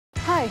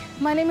Hi,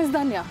 my name is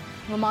Dhanya.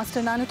 I'm a Master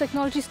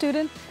Nanotechnology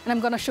student and I'm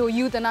going to show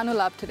you the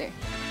Nanolab today.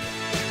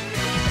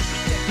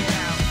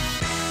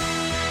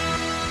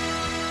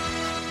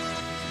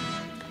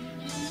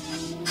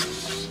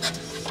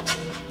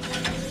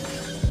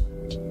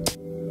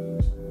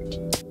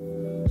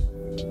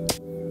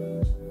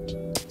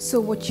 So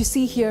what you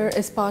see here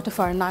is part of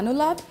our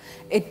Nanolab.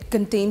 It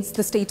contains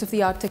the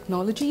state-of-the-art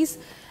technologies,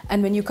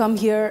 and when you come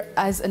here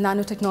as a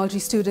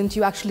nanotechnology student,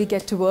 you actually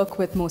get to work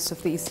with most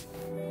of these.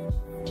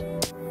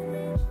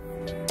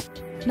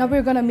 Now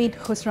we're going to meet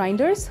Hus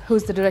Reinders,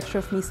 who's the director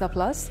of MISA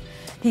Plus.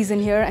 He's in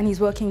here and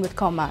he's working with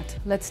COMAT.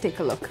 Let's take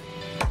a look.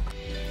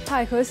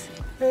 Hi Hus.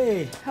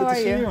 Hey, how are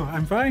you? Good to see you.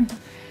 I'm fine.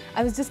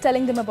 I was just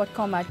telling them about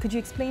COMAT. Could you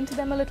explain to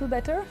them a little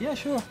better? Yeah,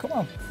 sure. Come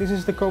on. This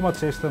is the COMAT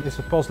system. It's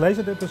a pulse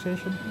laser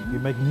deposition. We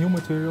make new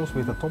materials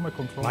with atomic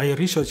control. My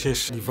research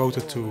is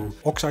devoted to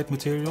oxide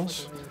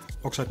materials.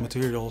 Oxide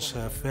materials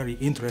have very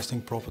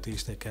interesting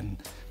properties. They can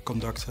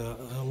conduct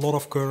a lot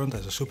of current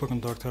as a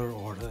superconductor,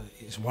 or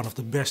is one of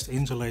the best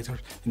insulators.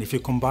 And if you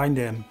combine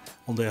them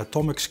on the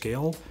atomic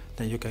scale,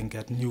 then you can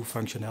get new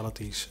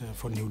functionalities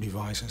for new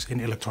devices in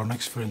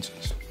electronics, for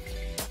instance.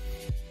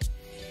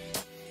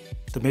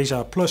 The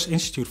MISA Plus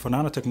Institute for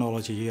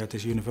Nanotechnology here at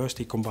this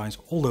university combines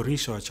all the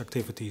research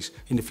activities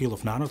in the field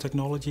of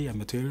nanotechnology and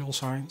material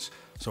science.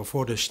 So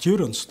for the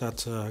students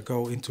that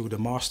go into the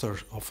Master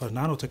of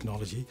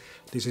Nanotechnology,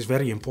 this is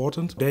very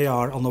important. They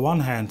are, on the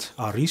one hand,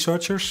 are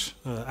researchers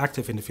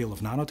active in the field of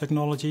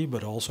nanotechnology,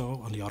 but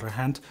also, on the other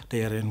hand,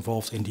 they are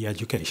involved in the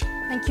education.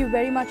 Thank you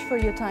very much for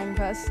your time,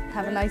 Hus.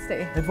 Have a nice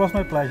day. It was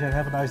my pleasure.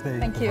 Have a nice day.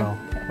 Thank you. Well.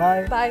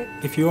 Bye. Bye.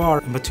 If you are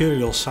a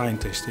material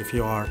scientist, if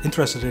you are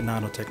interested in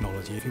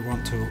nanotechnology, if you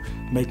want to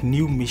make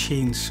new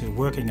machines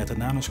working at a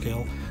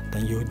nanoscale,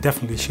 then you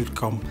definitely should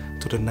come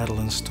to the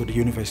Netherlands, to the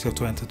University of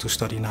Twente to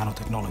study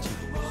nanotechnology.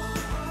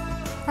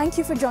 Thank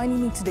you for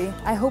joining me today.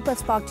 I hope I've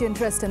sparked your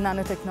interest in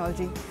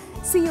nanotechnology.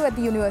 See you at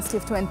the University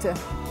of Twente.